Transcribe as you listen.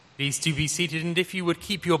Please do be seated, and if you would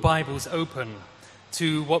keep your Bibles open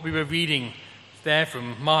to what we were reading there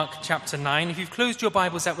from Mark chapter 9. If you've closed your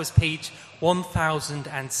Bibles, that was page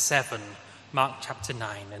 1007, Mark chapter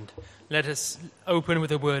 9. And let us open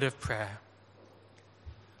with a word of prayer.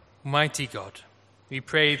 Mighty God, we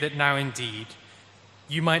pray that now indeed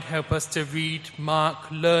you might help us to read,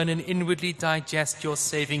 mark, learn, and inwardly digest your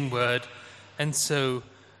saving word, and so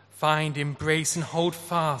find, embrace, and hold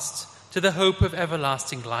fast to the hope of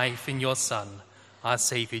everlasting life in your Son, our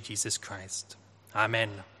Saviour Jesus Christ. Amen.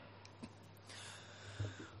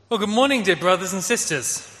 Well, good morning, dear brothers and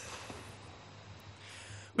sisters.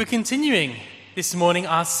 We're continuing this morning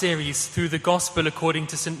our series through the Gospel according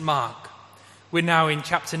to St. Mark. We're now in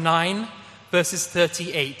chapter 9, verses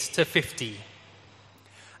 38 to 50.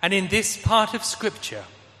 And in this part of Scripture,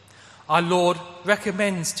 our Lord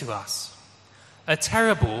recommends to us a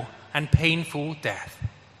terrible and painful death.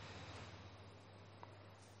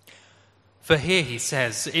 For here he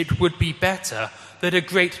says, it would be better that a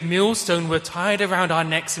great millstone were tied around our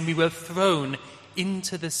necks and we were thrown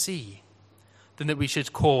into the sea, than that we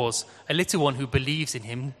should cause a little one who believes in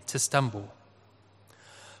him to stumble.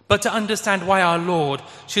 But to understand why our Lord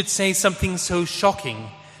should say something so shocking,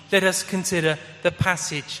 let us consider the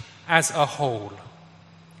passage as a whole.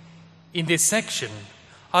 In this section,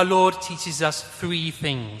 our Lord teaches us three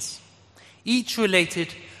things, each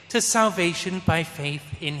related to salvation by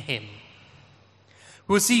faith in him.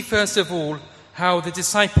 We'll see first of all how the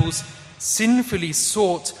disciples sinfully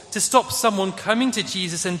sought to stop someone coming to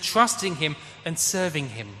Jesus and trusting him and serving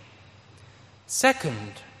him.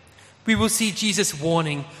 Second, we will see Jesus'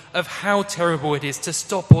 warning of how terrible it is to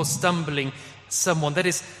stop or stumbling someone. That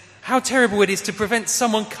is, how terrible it is to prevent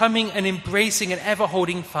someone coming and embracing and ever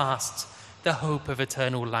holding fast the hope of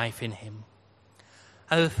eternal life in him.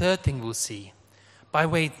 And the third thing we'll see, by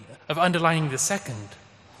way of underlining the second,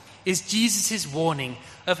 is Jesus' warning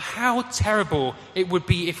of how terrible it would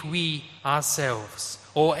be if we ourselves,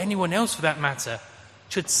 or anyone else for that matter,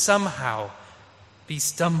 should somehow be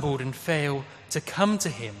stumbled and fail to come to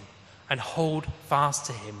him and hold fast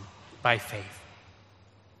to him by faith.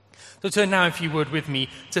 So turn now, if you would, with me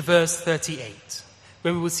to verse 38,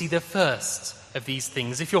 where we will see the first of these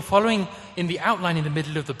things. If you're following in the outline in the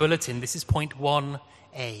middle of the bulletin, this is point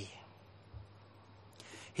 1a.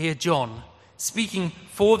 Here John, speaking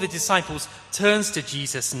for the disciples, turns to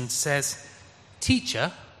Jesus and says,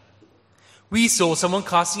 "Teacher, we saw someone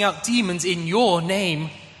casting out demons in your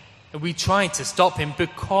name, and we tried to stop him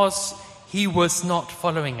because he was not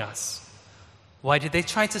following us." Why did they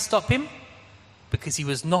try to stop him? Because he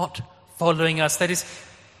was not following us. That is,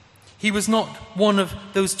 he was not one of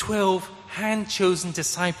those 12 hand-chosen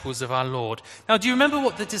disciples of our Lord. Now, do you remember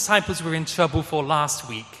what the disciples were in trouble for last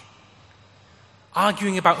week?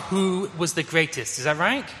 Arguing about who was the greatest, is that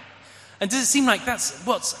right? And does it seem like that's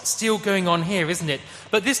what's still going on here, isn't it?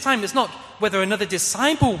 But this time it's not whether another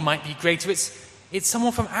disciple might be greater, it's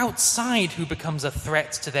someone from outside who becomes a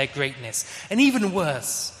threat to their greatness. And even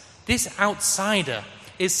worse, this outsider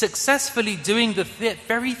is successfully doing the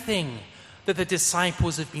very thing that the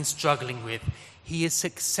disciples have been struggling with. He is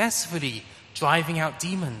successfully driving out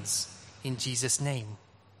demons in Jesus' name.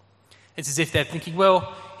 It's as if they're thinking,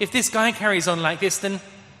 well, if this guy carries on like this, then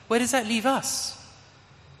where does that leave us?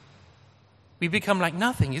 We become like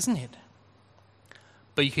nothing, isn't it?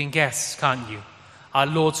 But you can guess, can't you, our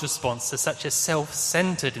Lord's response to such a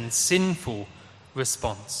self-centered and sinful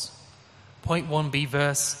response. Point 1b,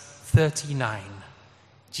 verse 39.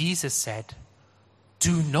 Jesus said,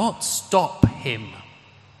 "Do not stop him."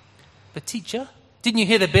 But teacher, didn't you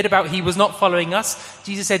hear the bit about he was not following us?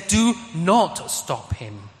 Jesus said, "Do not stop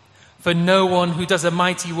him. For no one who does a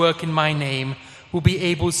mighty work in my name will be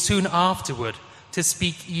able soon afterward to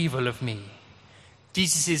speak evil of me."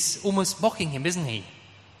 Jesus is almost mocking him, isn't he?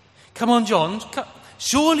 Come on, John.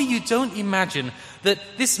 Surely you don't imagine that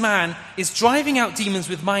this man is driving out demons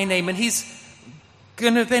with my name and he's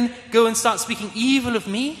going to then go and start speaking evil of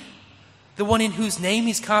me, the one in whose name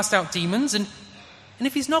he's cast out demons? And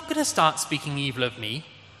if he's not going to start speaking evil of me,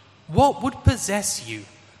 what would possess you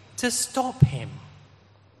to stop him?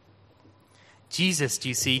 Jesus, do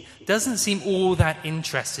you see, doesn't seem all that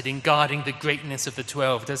interested in guarding the greatness of the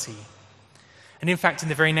 12, does he? And in fact, in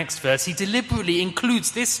the very next verse, he deliberately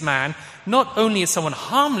includes this man not only as someone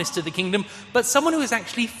harmless to the kingdom, but someone who is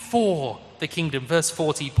actually for the kingdom. Verse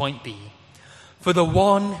 40, point B. For the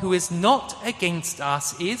one who is not against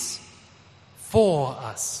us is for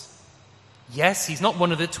us. Yes, he's not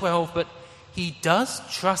one of the 12, but he does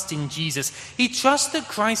trust in Jesus. He trusts that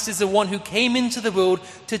Christ is the one who came into the world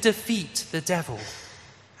to defeat the devil.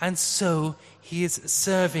 And so he is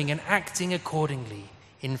serving and acting accordingly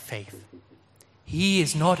in faith. He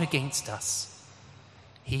is not against us.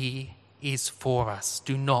 He is for us.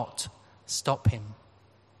 Do not stop him.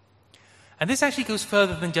 And this actually goes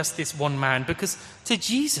further than just this one man, because to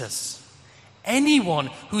Jesus, anyone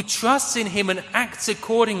who trusts in him and acts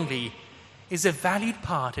accordingly is a valued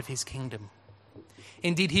part of his kingdom.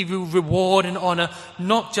 Indeed, he will reward and honor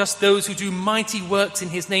not just those who do mighty works in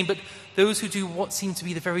his name, but those who do what seem to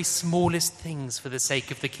be the very smallest things for the sake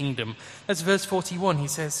of the kingdom. That's verse 41. He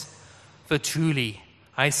says, "For truly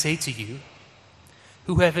I say to you,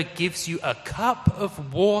 whoever gives you a cup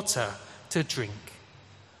of water to drink,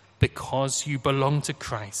 because you belong to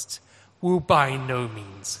Christ, will by no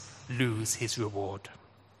means lose his reward." Do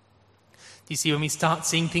you see, when we start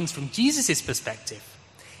seeing things from Jesus' perspective,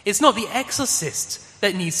 it's not the exorcist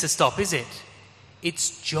that needs to stop, is it?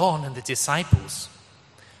 It's John and the disciples.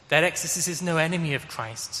 That exorcist is no enemy of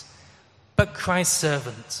Christ, but Christ's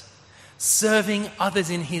servant, serving others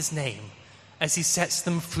in his name as he sets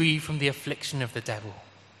them free from the affliction of the devil.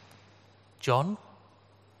 John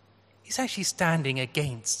is actually standing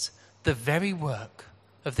against the very work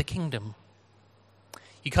of the kingdom.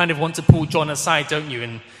 You kind of want to pull John aside, don't you,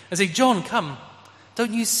 and say, "John, come,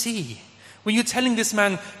 don't you see? When you're telling this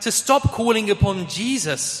man to stop calling upon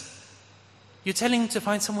Jesus, you're telling him to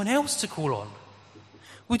find someone else to call on.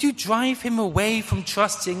 Would you drive him away from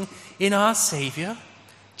trusting in our Savior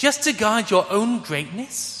just to guard your own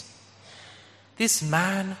greatness? This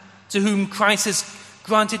man to whom Christ has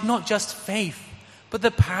granted not just faith, but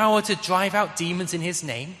the power to drive out demons in his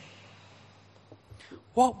name?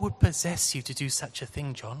 What would possess you to do such a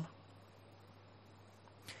thing, John?"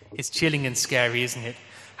 It's chilling and scary, isn't it?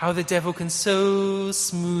 How the devil can so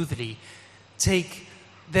smoothly take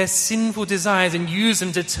their sinful desires and use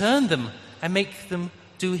them to turn them and make them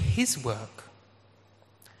do his work.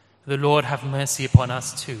 The Lord have mercy upon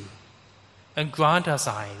us too, and grant us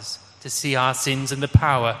eyes to see our sins and the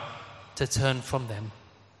power to turn from them.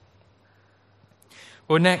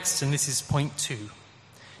 Well, next, and this is point 2,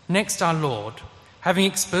 next our Lord, having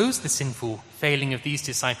exposed the sinful failing of these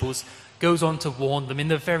disciples, goes on to warn them in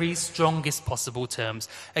the very strongest possible terms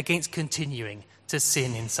against continuing to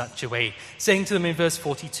sin in such a way, saying to them in verse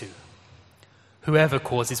 42, "Whoever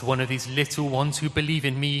causes one of these little ones who believe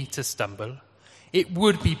in me to stumble, it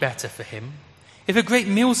would be better for him if a great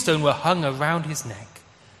millstone were hung around his neck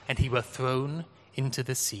and he were thrown into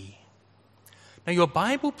the sea." Now, your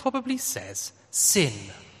Bible probably says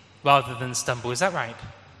sin rather than stumble. Is that right?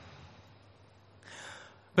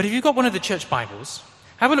 But if you've got one of the church Bibles,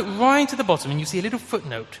 have a look right to the bottom and you see a little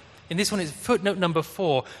footnote. In this one, it's footnote number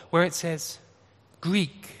 4, where it says,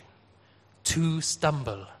 Greek, to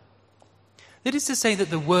stumble. That is to say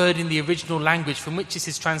that the word in the original language from which this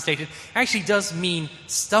is translated actually does mean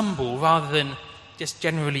stumble rather than just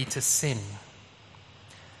generally to sin.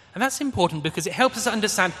 And that's important because it helps us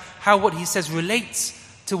understand how what he says relates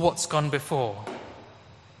to what's gone before.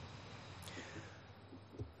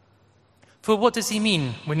 For what does he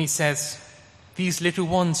mean when he says, "These little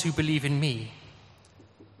ones who believe in me"?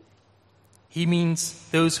 He means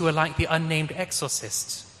those who are like the unnamed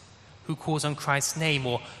exorcist who calls on Christ's name,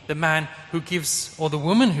 or the man who gives, or the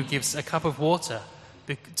woman who gives a cup of water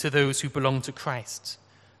to those who belong to Christ.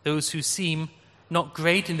 Those who seem not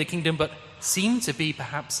great in the kingdom, but seem to be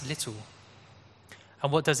perhaps little.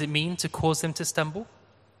 And what does it mean to cause them to stumble?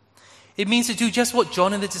 It means to do just what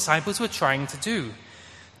John and the disciples were trying to do,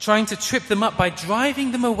 trying to trip them up by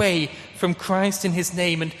driving them away from Christ in his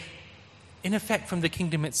name and, in effect, from the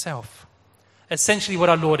kingdom itself. Essentially what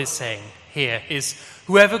our Lord is saying here is,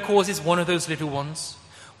 whoever causes one of those little ones,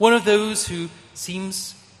 one of those who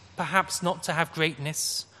seems perhaps not to have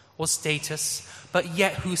greatness or status, but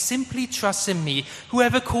yet who simply trusts in me,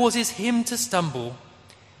 whoever causes him to stumble,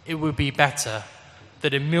 it would be better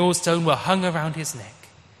that a millstone were hung around his neck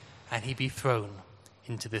and he be thrown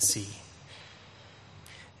into the sea.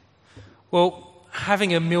 Well,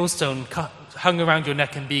 having a millstone hung around your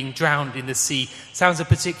neck and being drowned in the sea sounds a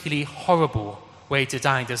particularly horrible way to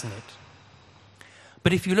die, doesn't it?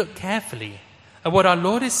 But if you look carefully at what our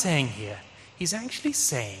Lord is saying here, he's actually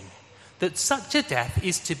saying that such a death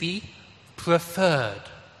is to be preferred.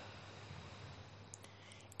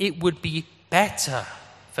 It would be better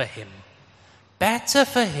for him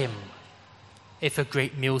if a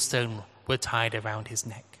great millstone were tied around his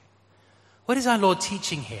neck. What is our Lord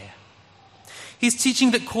teaching here? He's teaching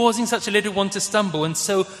that causing such a little one to stumble and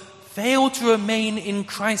so fail to remain in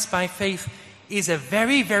Christ by faith is a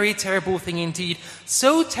very, very terrible thing indeed.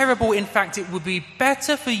 So terrible, in fact, it would be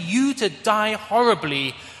better for you to die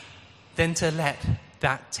horribly than to let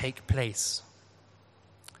that take place.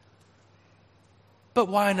 But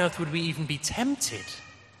why on earth would we even be tempted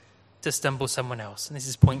to stumble someone else. And this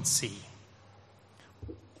is point C.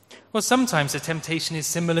 Well, sometimes the temptation is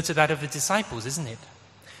similar to that of the disciples, isn't it?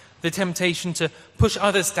 The temptation to push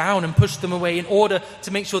others down and push them away in order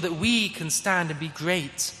to make sure that we can stand and be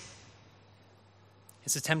great.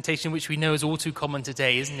 It's a temptation which we know is all too common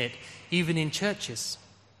today, isn't it? Even in churches.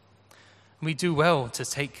 We do well to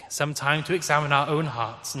take some time to examine our own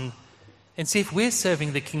hearts and see if we're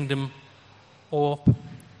serving the kingdom, or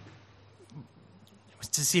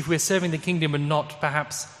to see if we're serving the kingdom and not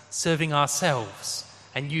perhaps serving ourselves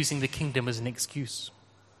and using the kingdom as an excuse.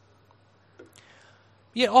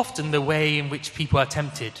 Yet often the way in which people are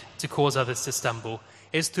tempted to cause others to stumble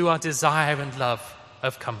is through our desire and love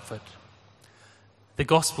of comfort. The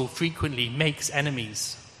gospel frequently makes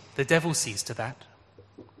enemies. The devil sees to that.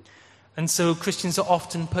 And so Christians are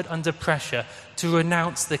often put under pressure to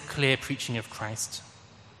renounce the clear preaching of Christ.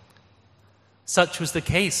 Such was the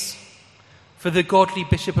case for the godly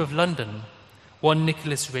Bishop of London, one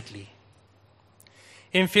Nicholas Ridley.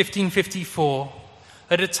 In 1554,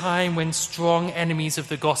 at a time when strong enemies of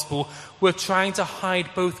the gospel were trying to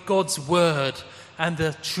hide both God's word and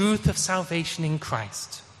the truth of salvation in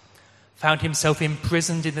Christ, found himself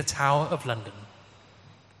imprisoned in the Tower of London.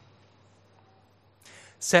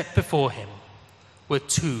 Set before him were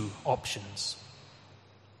two options.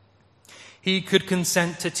 He could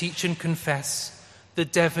consent to teach and confess the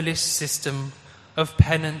devilish system of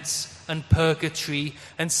penance and purgatory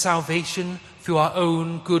and salvation through our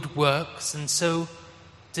own good works, and so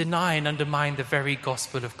deny and undermine the very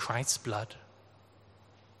gospel of Christ's blood.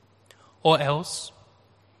 Or else,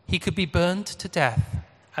 he could be burned to death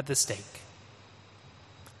at the stake.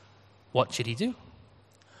 What should he do?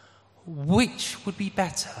 Which would be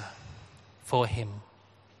better for him?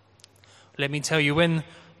 Let me tell you, when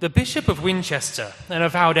the Bishop of Winchester, an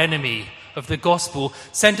avowed enemy of the gospel,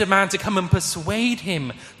 sent a man to come and persuade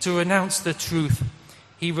him to renounce the truth,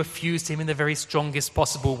 he refused him in the very strongest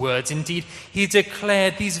possible words. Indeed, he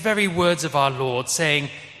declared these very words of our Lord, saying,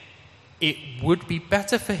 "It would be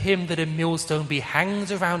better for him that a millstone be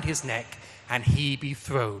hanged around his neck and he be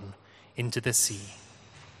thrown into the sea."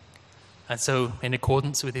 And so, in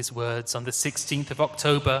accordance with his words, on the 16th of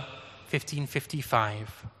October,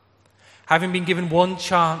 1555, having been given one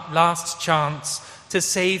last chance to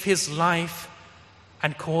save his life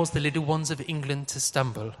and cause the little ones of England to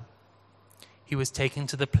stumble, he was taken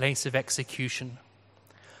to the place of execution.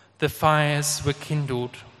 The fires were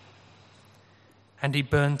kindled, and he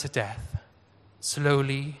burned to death,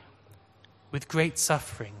 slowly, with great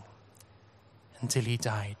suffering, until he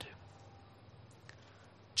died,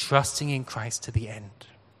 trusting in Christ to the end,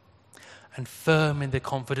 and firm in the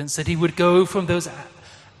confidence that he would go from those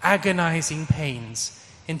agonizing pains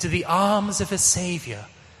into the arms of a Savior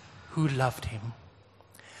who loved him,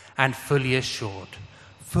 and fully assured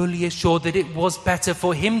that it was better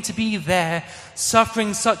for him to be there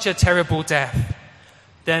suffering such a terrible death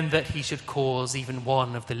than that he should cause even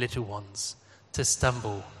one of the little ones to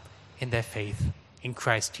stumble in their faith in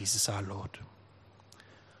Christ Jesus our Lord.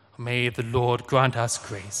 May the Lord grant us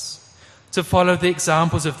grace to follow the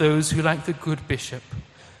examples of those who, like the good bishop,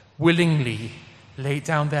 willingly lay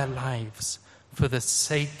down their lives for the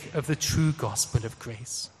sake of the true gospel of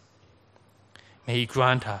grace. May he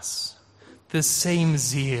grant us the same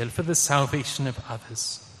zeal for the salvation of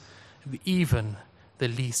others, even the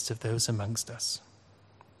least of those amongst us.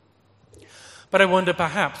 But I wonder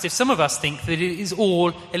perhaps if some of us think that it is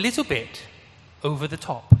all a little bit over the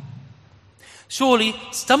top. Surely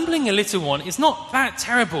stumbling a little one is not that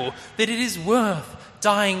terrible that it is worth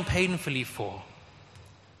dying painfully for.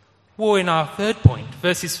 Or in our third point,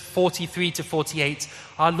 verses 43 to 48,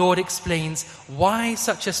 our Lord explains why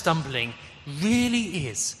such a stumbling really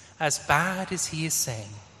is as bad as he is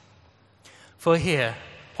saying. For here,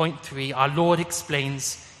 point 3, our Lord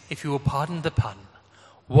explains, if you will pardon the pun,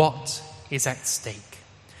 what is at stake,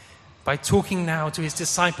 by talking now to his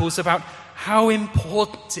disciples about how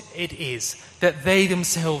important it is that they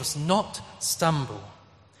themselves not stumble.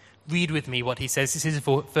 Read with me what he says. This is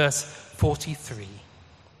verse 43.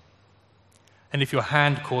 "And if your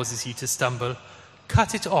hand causes you to stumble,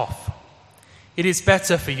 cut it off. It is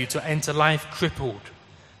better for you to enter life crippled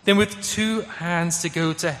than with 2 hands to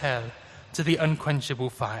go to hell, to the unquenchable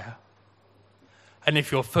fire. And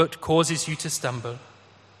if your foot causes you to stumble,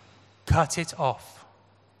 cut it off.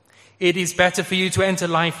 It is better for you to enter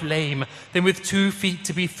life lame than with 2 feet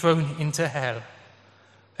to be thrown into hell.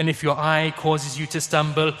 And if your eye causes you to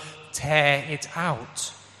stumble, tear it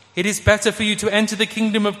out. It is better for you to enter the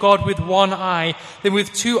kingdom of God with 1 eye than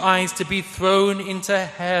with 2 eyes to be thrown into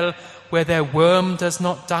hell, where their worm does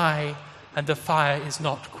not die and the fire is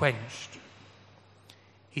not quenched.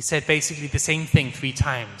 He said basically the same thing 3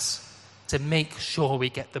 times to make sure we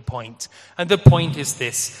get the point. And the point is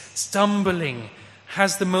this: stumbling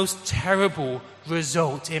has the most terrible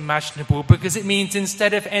result imaginable, because it means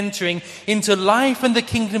instead of entering into life and the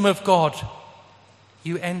kingdom of God,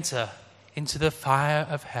 you enter into the fire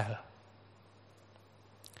of hell.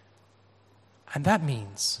 And that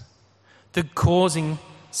means that causing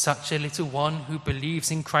such a little one who believes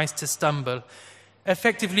in Christ to stumble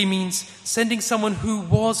effectively means sending someone who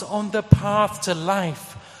was on the path to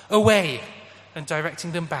life away and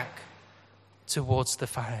directing them back towards the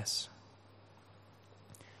fires.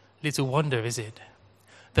 Little wonder, is it,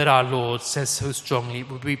 that our Lord says so strongly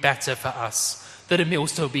it would be better for us that a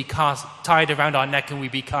millstone be tied around our neck and we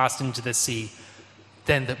be cast into the sea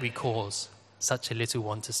than that we cause such a little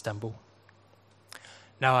one to stumble.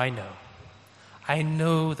 Now I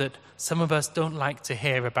know that some of us don't like to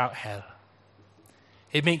hear about hell.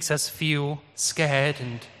 It makes us feel scared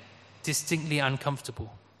and distinctly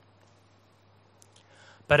uncomfortable.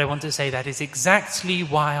 But I want to say that is exactly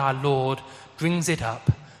why our Lord brings it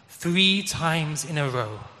up 3 times in a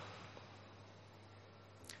row.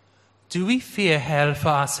 Do we fear hell for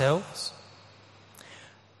ourselves?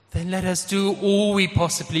 Then let us do all we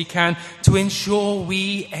possibly can to ensure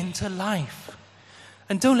we enter life.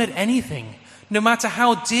 And don't let anything, no matter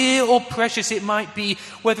how dear or precious it might be,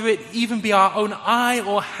 whether it even be our own eye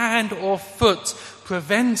or hand or foot,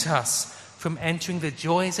 prevent us from entering the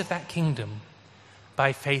joys of that kingdom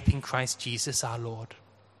by faith in Christ Jesus our Lord.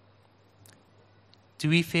 Do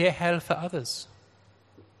we fear hell for others?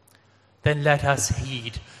 Then let us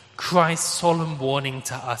heed Christ's solemn warning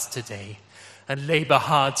to us today and labor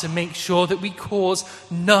hard to make sure that we cause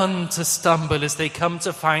none to stumble as they come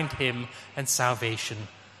to find him and salvation.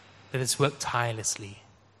 Let us work tirelessly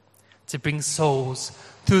to bring souls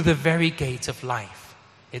through the very gate of life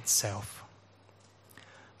itself.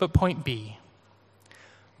 But point B,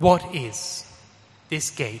 what is this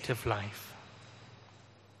gate of life?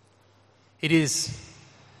 It is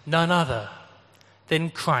none other than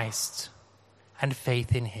Christ and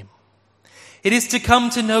faith in him. It is to come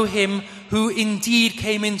to know him who indeed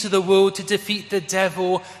came into the world to defeat the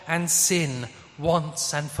devil and sin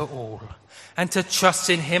once and for all, and to trust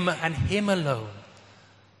in him and him alone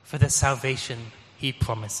for the salvation he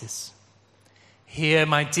promises. Here,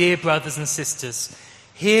 my dear brothers and sisters,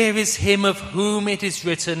 here is him of whom it is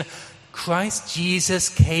written, Christ Jesus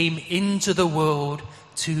came into the world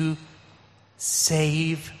to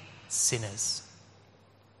save sinners.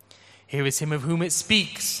 Here is him of whom it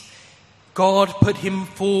speaks. God put him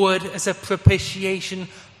forward as a propitiation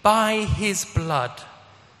by his blood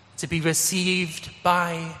to be received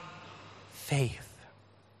by faith.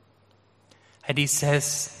 And he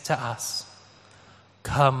says to us,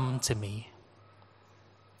 come to me,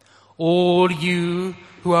 all you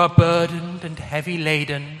who are burdened and heavy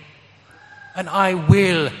laden, and I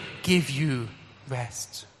will give you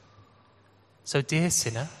rest. So, dear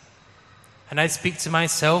sinner, and I speak to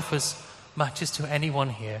myself as much as to anyone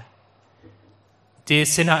here, dear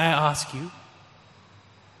sinner, I ask you,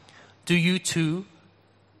 do you too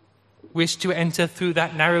wish to enter through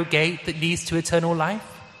that narrow gate that leads to eternal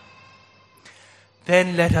life?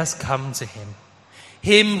 Then let us come to him,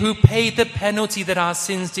 him who paid the penalty that our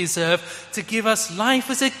sins deserve to give us life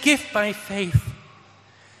as a gift by faith.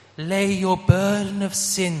 Lay your burden of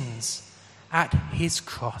sins at his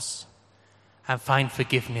cross and find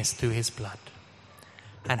forgiveness through his blood.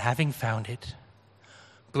 And having found it,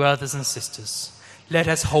 brothers and sisters, let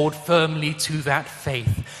us hold firmly to that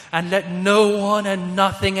faith, and let no one and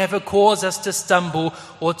nothing ever cause us to stumble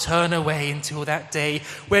or turn away until that day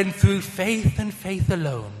when through faith and faith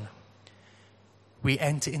alone we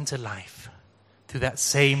enter into life through that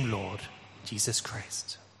same Lord, Jesus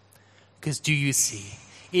Christ. Because do you see,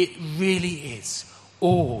 it really is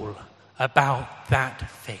all about that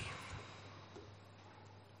faith.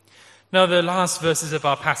 Now, the last verses of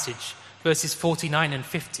our passage, verses 49 and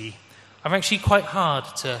 50, are actually quite hard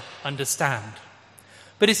to understand.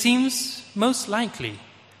 But it seems most likely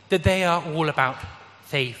that they are all about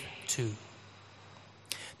faith too.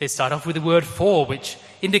 They start off with the word for, which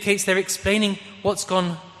indicates they're explaining what's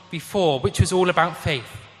gone before, which was all about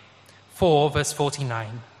faith. For, verse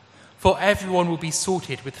 49, for everyone will be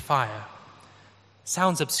sorted with fire.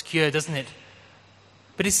 Sounds obscure, doesn't it?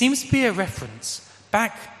 But it seems to be a reference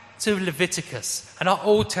back to Leviticus and our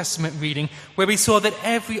Old Testament reading, where we saw that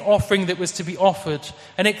every offering that was to be offered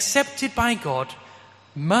and accepted by God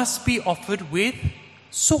must be offered with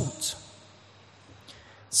salt.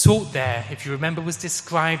 Salt there, if you remember, was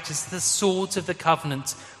described as the salt of the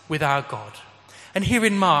covenant with our God. And here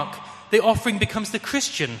in Mark, the offering becomes the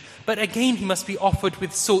Christian, but again he must be offered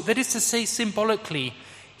with salt. That is to say, symbolically,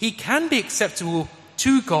 he can be acceptable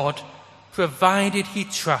to God provided he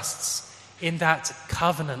trusts in that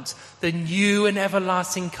covenant, the new and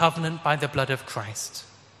everlasting covenant by the blood of Christ.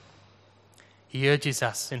 He urges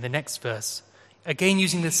us in the next verse, again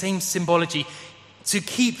using the same symbology, to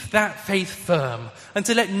keep that faith firm and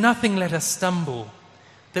to let nothing let us stumble,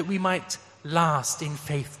 that we might last in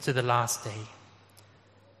faith to the last day.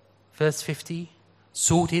 Verse 50,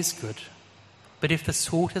 salt is good, but if the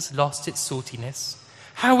salt has lost its saltiness,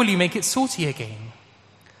 how will you make it salty again?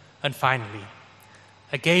 And finally,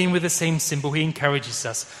 again with the same symbol, he encourages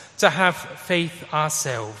us to have faith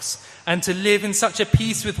ourselves and to live in such a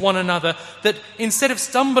peace with one another that instead of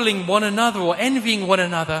stumbling one another or envying one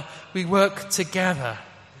another, we work together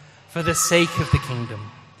for the sake of the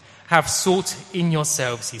kingdom. Have salt in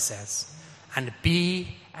yourselves, he says, and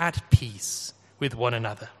be at peace with one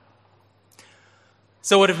another.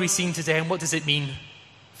 So what have we seen today, and what does it mean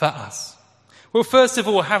for us? Well, first of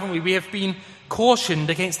all, haven't we? We have been cautioned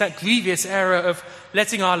against that grievous error of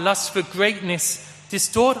letting our lust for greatness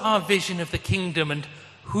distort our vision of the kingdom and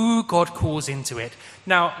who God calls into it.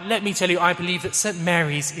 Now, let me tell you, I believe that St.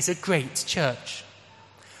 Mary's is a great church.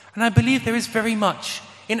 And I believe there is very much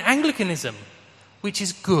in Anglicanism which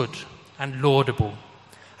is good and laudable.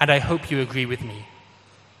 And I hope you agree with me.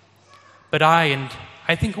 But I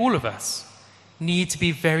think all of us, need to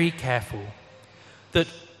be very careful that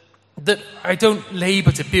I don't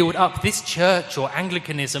labour to build up this church or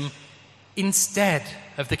Anglicanism instead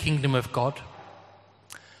of the kingdom of God.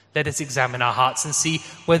 Let us examine our hearts and see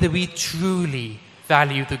whether we truly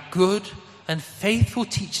value the good and faithful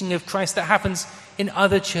teaching of Christ that happens in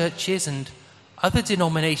other churches and other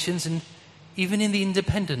denominations and even in the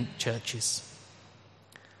independent churches.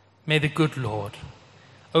 May the good Lord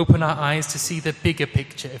open our eyes to see the bigger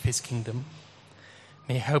picture of his kingdom.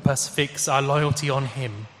 May he help us fix our loyalty on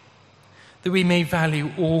him, that we may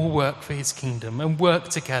value all work for his kingdom and work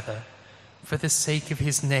together for the sake of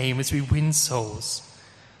his name as we win souls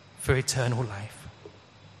for eternal life.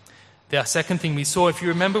 The second thing we saw, if you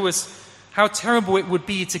remember, was how terrible it would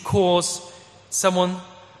be to cause someone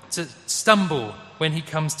to stumble when he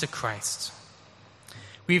comes to Christ.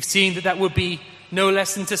 We've seen that would be no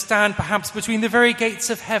less than to stand perhaps between the very gates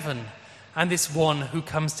of heaven and this one who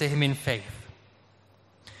comes to him in faith.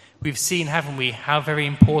 We've seen, haven't we, how very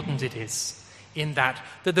important it is in that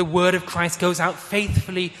the word of Christ goes out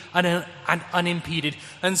faithfully and unimpeded.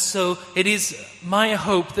 And so it is my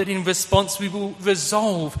hope that in response we will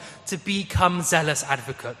resolve to become zealous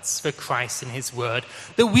advocates for Christ and his word,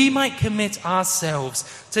 that we might commit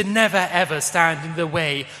ourselves to never ever stand in the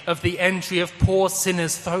way of the entry of poor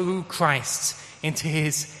sinners through Christ into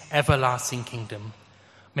his everlasting kingdom.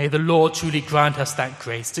 May the Lord truly grant us that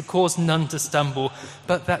grace to cause none to stumble,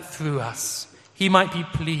 but that through us he might be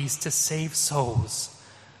pleased to save souls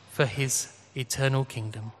for his eternal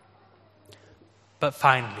kingdom. But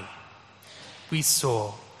finally, we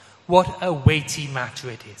saw what a weighty matter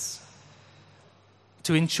it is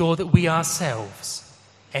to ensure that we ourselves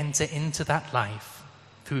enter into that life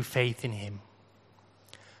through faith in him.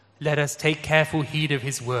 Let us take careful heed of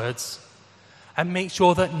his words and make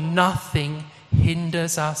sure that nothing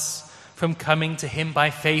hinders us from coming to him by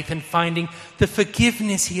faith and finding the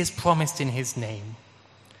forgiveness he has promised in his name.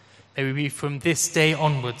 May we be from this day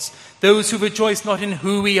onwards those who rejoice not in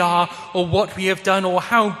who we are or what we have done or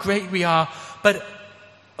how great we are, but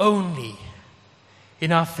only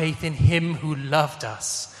in our faith in him who loved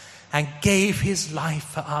us and gave his life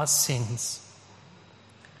for our sins.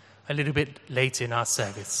 A little bit later in our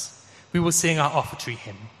service, we will sing our offertory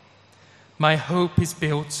hymn. My hope is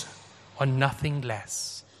built on nothing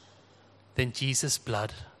less than Jesus'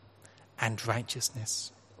 blood and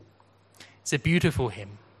righteousness. It's a beautiful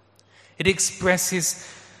hymn. It expresses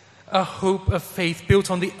a hope of faith built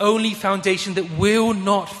on the only foundation that will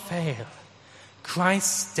not fail: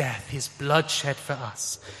 Christ's death, his blood shed for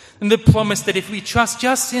us, and the promise that if we trust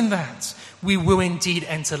just in that, we will indeed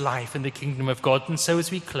enter life in the kingdom of God. And so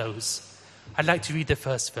as we close, I'd like to read the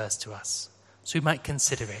first verse to us, so we might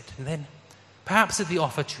consider it. And then, perhaps at the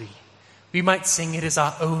offertory, we might sing it as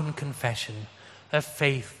our own confession of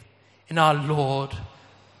faith in our Lord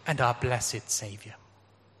and our blessed Saviour.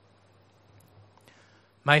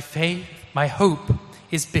 My faith, my hope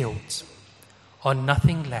is built on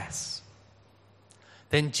nothing less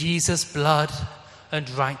than Jesus' blood and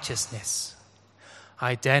righteousness.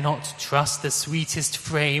 I dare not trust the sweetest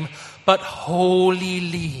frame, but wholly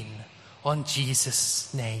lean on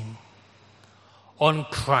Jesus' name. On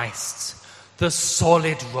Christ, the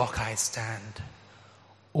solid rock I stand.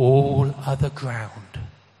 All other ground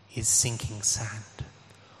is sinking sand.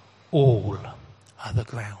 All other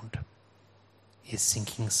ground is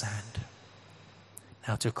sinking sand.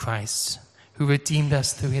 Now to Christ, who redeemed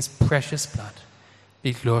us through his precious blood,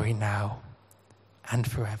 be glory now and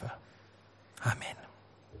forever. Amen.